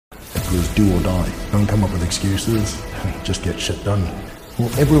It was do or die. Don't come up with excuses, just get shit done. Well,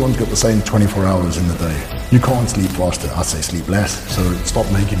 everyone's got the same 24 hours in the day. You can't sleep faster, I say sleep less. So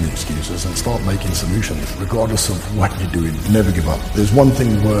stop making the excuses and start making solutions. Regardless of what you're doing, never give up. There's one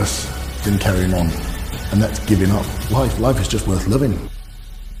thing worse than carrying on, and that's giving up. Life is just worth living.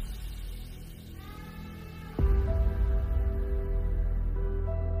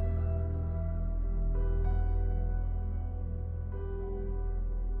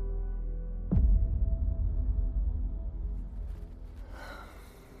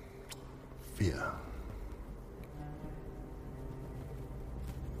 Fear.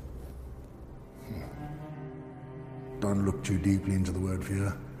 Don't look too deeply into the word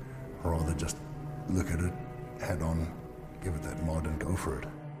fear, rather just look at it head on, give it that nod and go for it.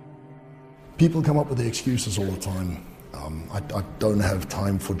 People come up with the excuses all the time. I don't have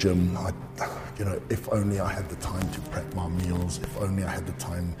time for gym. If only I had the time to prep my meals, if only I had the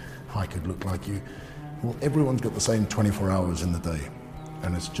time I could look like you. Well, everyone's got the same 24 hours in the day,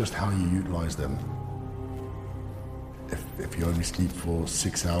 and it's just how you utilize them. If you only sleep for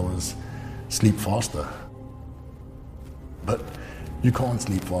 6 hours, sleep faster. But you can't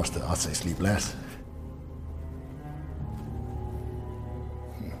sleep faster, I say sleep less.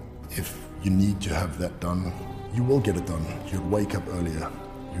 If you need to have that done, you will get it done. You'd wake up earlier.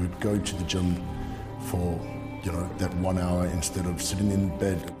 You would go to the gym for, that 1 hour instead of sitting in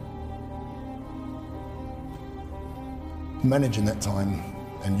bed. Managing that time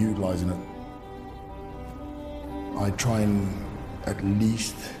and utilizing it. I try and at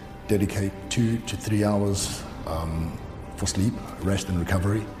least dedicate 2 to 3 hours for sleep, rest and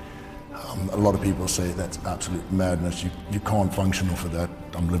recovery. A lot of people say that's absolute madness. You can't function off of that.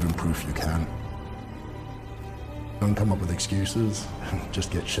 I'm living proof you can. Don't come up with excuses, just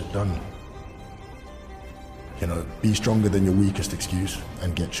get shit done. Be stronger than your weakest excuse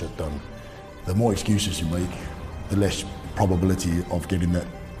and get shit done. The more excuses you make, the less probability of getting that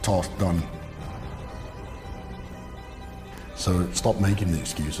task done. So stop making the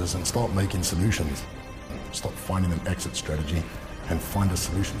excuses and start making solutions. Stop finding an exit strategy and find a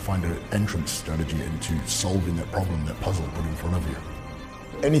solution, find an entrance strategy into solving that problem, that puzzle put in front of you.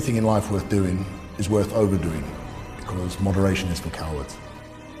 Anything in life worth doing is worth overdoing, because moderation is for cowards.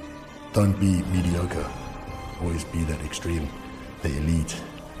 Don't be mediocre, always be that extreme, the elite.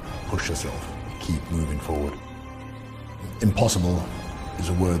 Push yourself, keep moving forward. Impossible is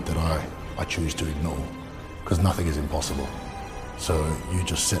a word that I choose to ignore, because nothing is impossible. So you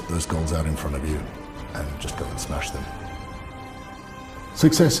just set those goals out in front of you and just go and smash them.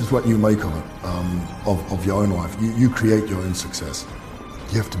 Success is what you make of it, of your own life. You create your own success.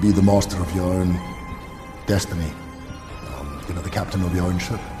 You have to be the master of your own destiny, the captain of your own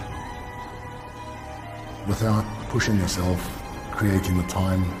ship. Without pushing yourself, creating the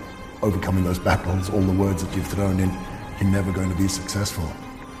time, overcoming those battles, all the words that you've thrown in, you're never going to be successful,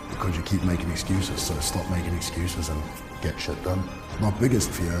 because you keep making excuses. So stop making excuses and get shit done. My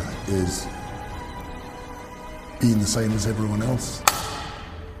biggest fear is being the same as everyone else.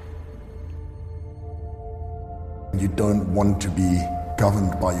 You don't want to be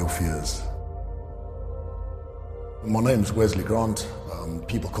governed by your fears. My name's Wesley Grant.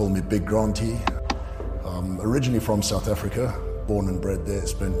 People call me Big Granty. Originally from South Africa, born and bred there,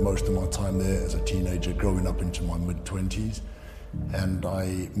 spent most of my time there as a teenager, growing up into my mid-20s. And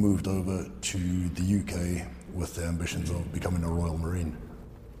I moved over to the UK with the ambitions of becoming a Royal Marine.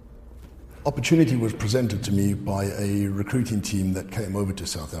 Opportunity was presented to me by a recruiting team that came over to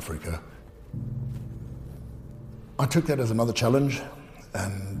South Africa. I took that as another challenge,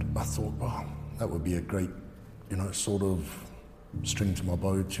 and I thought, wow, that would be a great, sort of string to my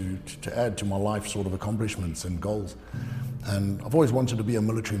bow to add to my life sort of accomplishments and goals. And I've always wanted to be a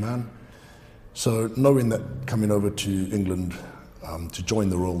military man. So knowing that coming over to England to join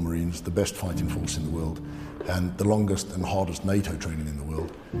the Royal Marines, the best fighting force in the world, and the longest and hardest NATO training in the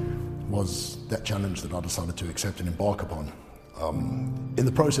world, was that challenge that I decided to accept and embark upon. In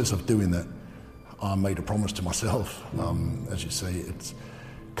the process of doing that, I made a promise to myself. As you say, it's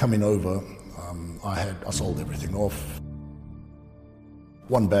coming over. I sold everything off.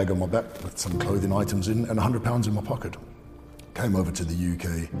 One bag on my back with some clothing items in and £100 in my pocket. Came over to the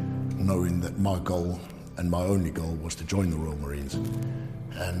UK knowing that my goal and my only goal was to join the Royal Marines.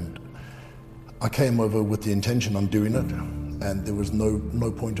 And I came over with the intention on doing it, and there was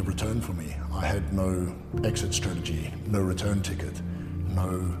no point of return for me. I had no exit strategy, no return ticket,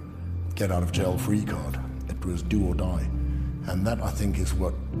 no get out of jail free card. It was do or die. And that, I think, is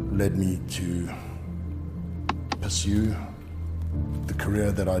what led me to pursue the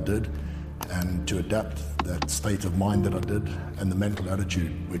career that I did, and to adapt that state of mind that I did, and the mental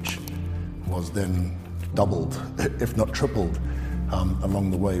attitude which was then doubled, if not tripled,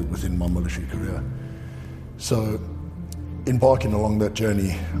 along the way within my military career. So embarking along that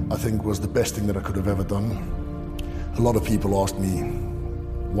journey, I think, was the best thing that I could have ever done. A lot of people ask me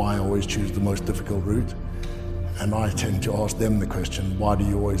why I always choose the most difficult route, and I tend to ask them the question, why do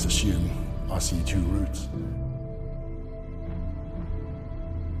you always assume I see two routes?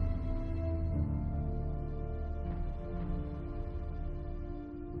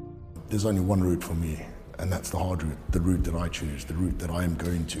 There's only one route for me, and that's the hard route, the route that I choose, the route that I am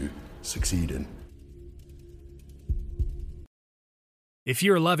going to succeed in. If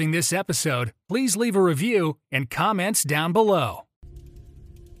you're loving this episode, please leave a review and comments down below.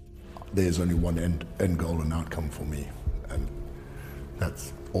 There's only one end goal and outcome for me, and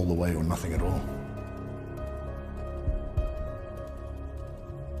that's all the way or nothing at all.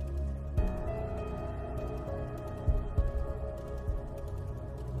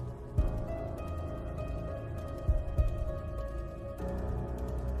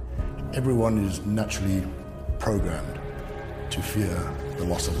 Everyone is naturally programmed to fear the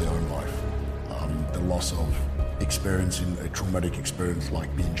loss of their own life, the loss of experiencing a traumatic experience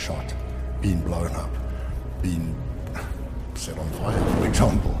like being shot, being blown up, being set on fire, for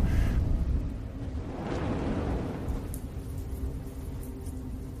example.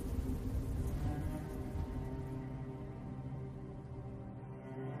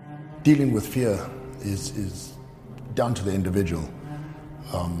 Dealing with fear is down to the individual.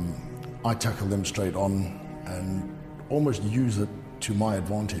 I tackle them straight on and almost use it to my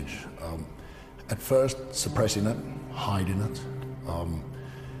advantage. At first, suppressing it, hiding it,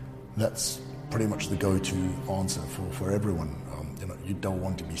 that's pretty much the go-to answer for everyone. You don't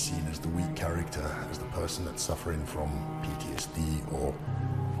want to be seen as the weak character, as the person that's suffering from PTSD or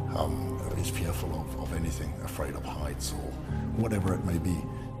is fearful of anything, afraid of heights or whatever it may be.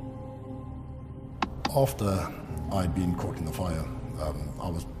 After I'd been caught in the fire, I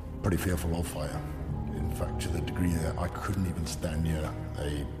was pretty fearful of fire. In fact, to the degree that I couldn't even stand near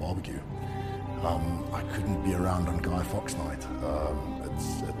a barbecue. I couldn't be around on Guy Fawkes night.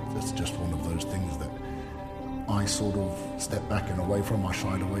 It's just one of those things that I sort of stepped back and away from, I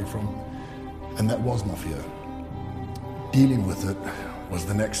shied away from, and that was my fear. Dealing with it was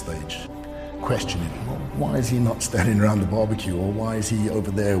the next stage. Questioning, well, why is he not standing around the barbecue, or why is he over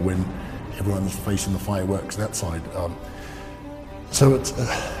there when everyone's facing the fireworks that side? So it's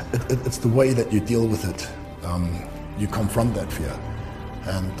the way that you deal with it. You confront that fear.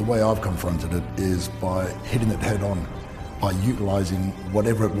 And the way I've confronted it is by hitting it head on, by utilizing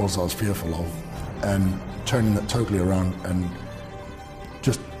whatever it was I was fearful of and turning it totally around and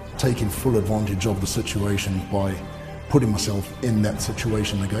just taking full advantage of the situation by putting myself in that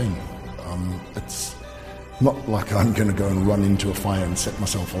situation again. It's not like I'm going to go and run into a fire and set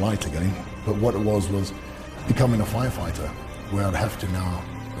myself alight again, but what it was becoming a firefighter, where I'd have to now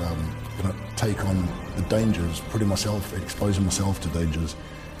take on the dangers, exposing myself to dangers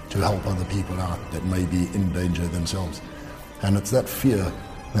to help other people out that may be in danger themselves. And it's that fear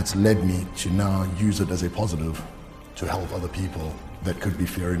that's led me to now use it as a positive to help other people that could be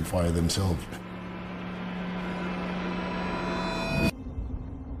fearing fire themselves.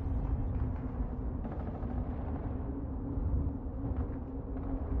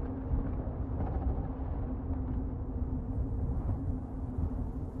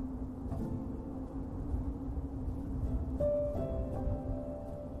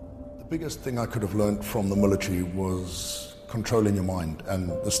 The biggest thing I could have learned from the military was controlling your mind and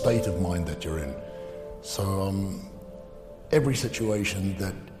the state of mind that you're in. So every situation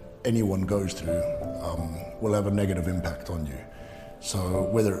that anyone goes through will have a negative impact on you. So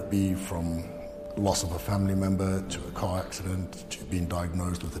whether it be from loss of a family member to a car accident to being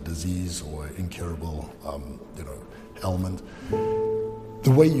diagnosed with a disease or incurable ailment,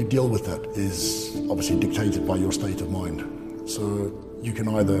 the way you deal with that is obviously dictated by your state of mind. So you can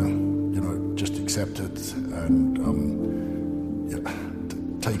either, just accept it and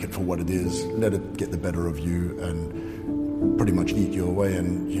take it for what it is, let it get the better of you, and pretty much eat your way.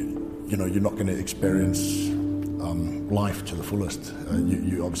 And you're not going to experience life to the fullest.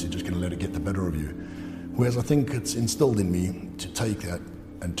 You're obviously just going to let it get the better of you. Whereas I think it's instilled in me to take that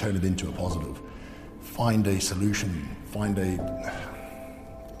and turn it into a positive. Find a solution. Find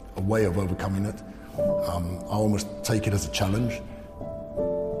a way of overcoming it. I almost take it as a challenge.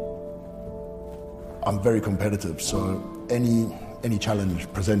 I'm very competitive, so any challenge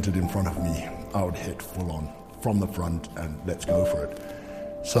presented in front of me, I would hit full on from the front and let's go for it.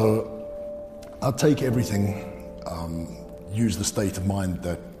 So I'll take everything, use the state of mind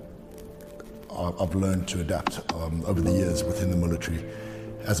that I've learned to adapt over the years within the military,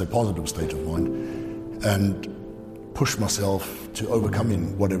 as a positive state of mind and push myself to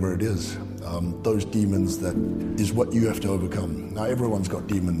overcoming whatever it is. Those demons, that is what you have to overcome. Now, everyone's got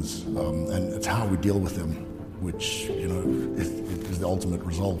demons, and it's how we deal with them, which, is the ultimate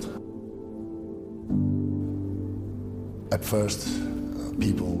result. At first,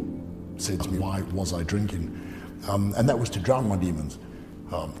 people said to me, why was I drinking? And that was to drown my demons.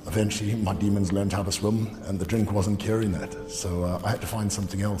 Eventually, my demons learned how to swim, and the drink wasn't curing that. So I had to find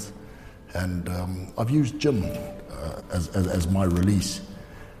something else. And I've used gym as my release.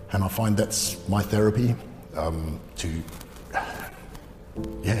 And I find that's my therapy to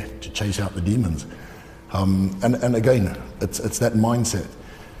chase out the demons. And again, it's that mindset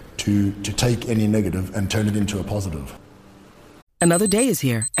to take any negative and turn it into a positive. Another day is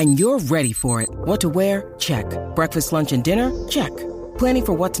here, and you're ready for it. What to wear? Check. Breakfast, lunch, and dinner? Check. Planning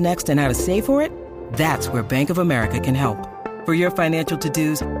for what's next and how to save for it? That's where Bank of America can help. For your financial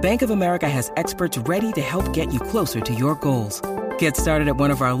to-dos, Bank of America has experts ready to help get you closer to your goals. Get started at one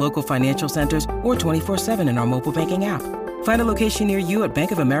of our local financial centers or 24/7 in our mobile banking app. Find a location near you at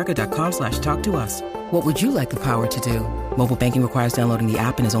bankofamerica.com/talktous. What would you like the power to do? Mobile banking requires downloading the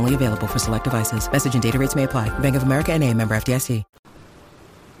app and is only available for select devices. Message and data rates may apply. Bank of America N.A., member FDIC.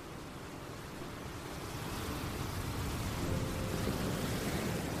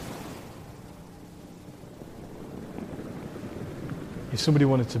 If somebody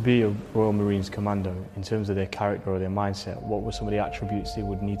wanted to be a Royal Marines commando, in terms of their character or their mindset, what were some of the attributes they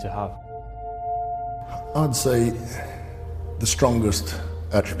would need to have? I'd say the strongest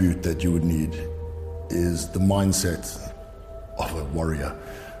attribute that you would need is the mindset of a warrior,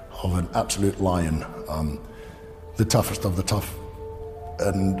 of an absolute lion, the toughest of the tough.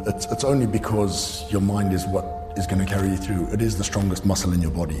 And it's only because your mind is what is going to carry you through. It is the strongest muscle in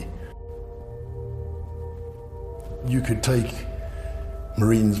your body. You could take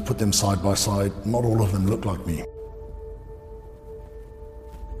Marines, put them side by side, not all of them look like me.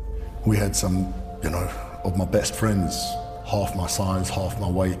 We had some, of my best friends, half my size, half my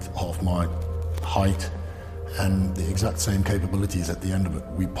weight, half my height, and the exact same capabilities at the end of it.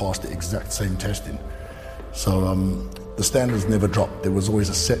 We passed the exact same testing. So the standards never dropped. There was always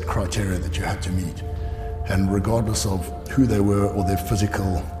a set criteria that you had to meet. And regardless of who they were or their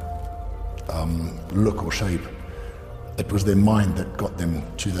physical look or shape, it was their mind that got them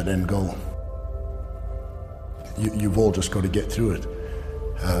to that end goal. You've all just got to get through it.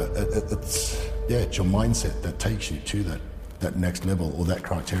 It's your mindset that takes you to that next level or that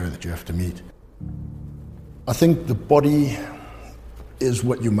criteria that you have to meet. I think the body is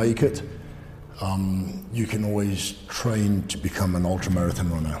what you make it. You can always train to become an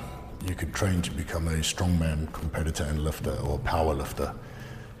ultramarathon runner. You could train to become a strongman competitor and lifter or power lifter.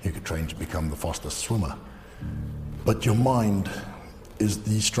 You could train to become the fastest swimmer. But your mind is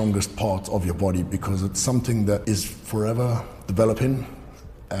the strongest part of your body because it's something that is forever developing,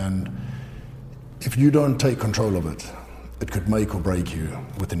 and if you don't take control of it, it could make or break you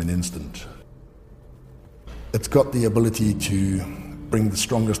within an instant. It's got the ability to bring the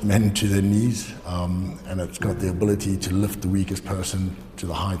strongest men to their knees, and it's got the ability to lift the weakest person to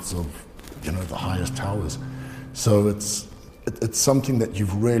the heights of, the highest towers. So it's something that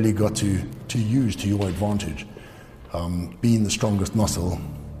you've really got to use to your advantage. Being the strongest muscle,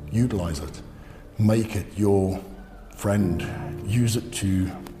 utilize it. Make it your friend. Use it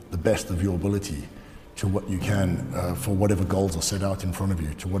to the best of your ability, to what you can, for whatever goals are set out in front of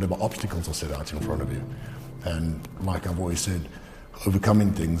you, to whatever obstacles are set out in front of you. And like I've always said,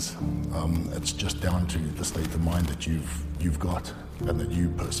 overcoming things, it's just down to the state of mind that you've got and that you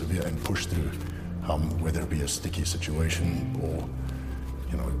persevere and push through, whether it be a sticky situation or,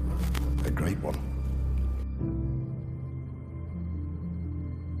 a great one.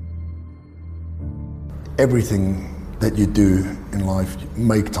 Everything that you do in life,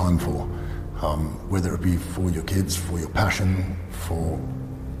 make time for, whether it be for your kids, for your passion, for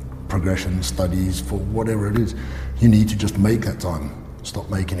progression, studies, for whatever it is. You need to just make that time. Stop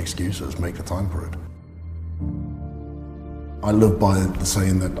making excuses, make the time for it. I live by the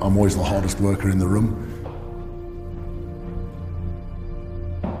saying that I'm always the hardest worker in the room.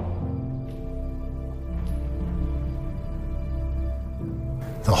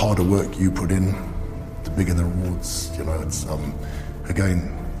 The harder work you put in, the bigger the rewards. It's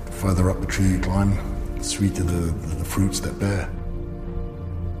again, the further up the tree you climb, the sweeter the fruits that bear.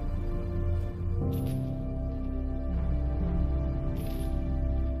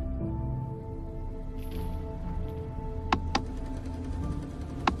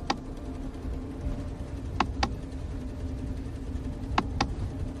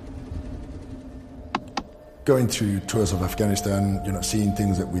 going through tours of Afghanistan, seeing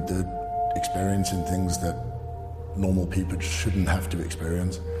things that we did, experiencing things that normal people shouldn't have to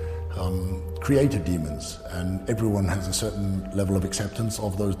experience, created demons, and everyone has a certain level of acceptance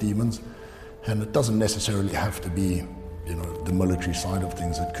of those demons, and it doesn't necessarily have to be, the military side of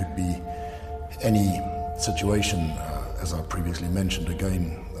things. It could be any situation, as I previously mentioned,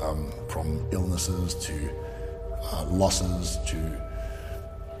 again, from illnesses to losses to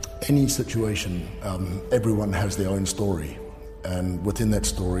any situation. Everyone has their own story, and within that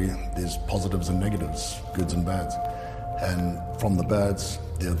story there's positives and negatives, goods and bads, and from the bads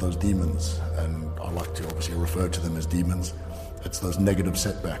there are those demons, and I like to obviously refer to them as demons. It's those negative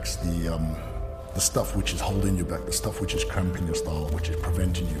setbacks, the stuff which is holding you back, the stuff which is cramping your style, which is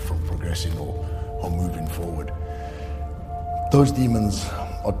preventing you from progressing or moving forward. Those demons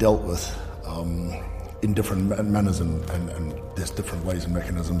are dealt with in different manners, and there's different ways and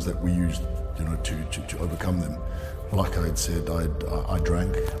mechanisms that we use, to overcome them. Like I had said, I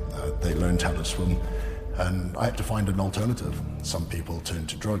drank, they learned how to swim, and I had to find an alternative. Some people turn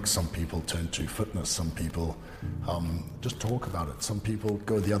to drugs, some people turn to fitness, some people just talk about it. Some people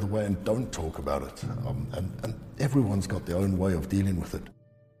go the other way and don't talk about it. And everyone's got their own way of dealing with it.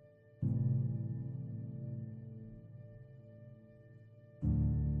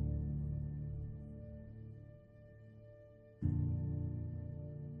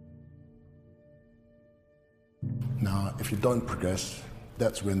 Now, if you don't progress,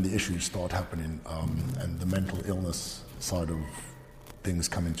 that's when the issues start happening, and the mental illness side of things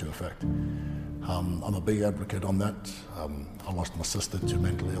come into effect. I'm a big advocate on that. I lost my sister to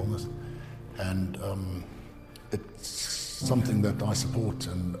mental illness, and it's something that I support,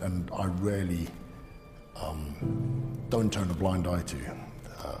 and I really don't turn a blind eye to.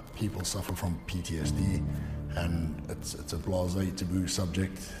 People suffer from PTSD, and it's a blasé, taboo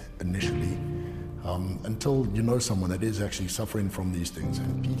subject initially, until you know someone that is actually suffering from these things.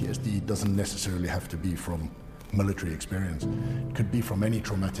 And PTSD doesn't necessarily have to be from military experience. It could be from any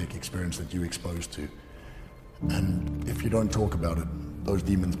traumatic experience that you're exposed to. And if you don't talk about it, those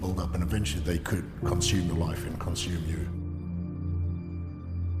demons build up, and eventually they could consume your life and consume you.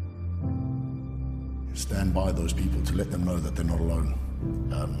 Stand by those people to let them know that they're not alone.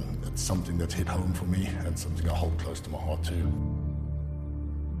 It's something that's hit home for me, and something I hold close to my heart too.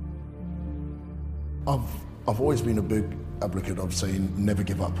 I've always been a big advocate of saying never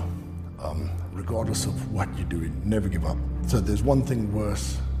give up. Regardless of what you're doing, never give up. So there's one thing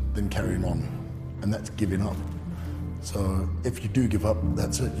worse than carrying on, and that's giving up. So if you do give up,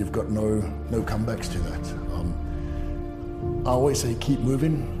 that's it. You've got no comebacks to that. I always say keep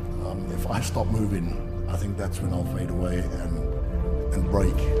moving. If I stop moving, I think that's when I'll fade away and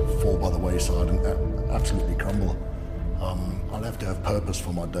break, fall by the wayside, and absolutely crumble. I'll have to have purpose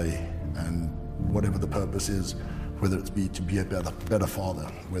for my day, and whatever the purpose is, whether it's to be a better father,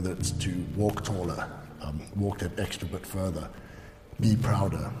 whether it's to walk taller, walk that extra bit further, be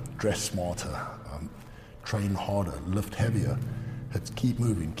prouder, dress smarter, train harder, lift heavier. It's keep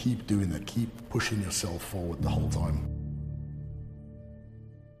moving, keep doing that, keep pushing yourself forward the whole time.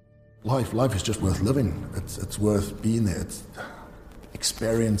 Life is just worth living. It's worth being there. It's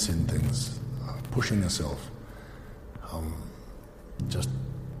experiencing things, pushing yourself, just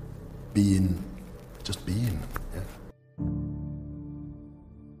being.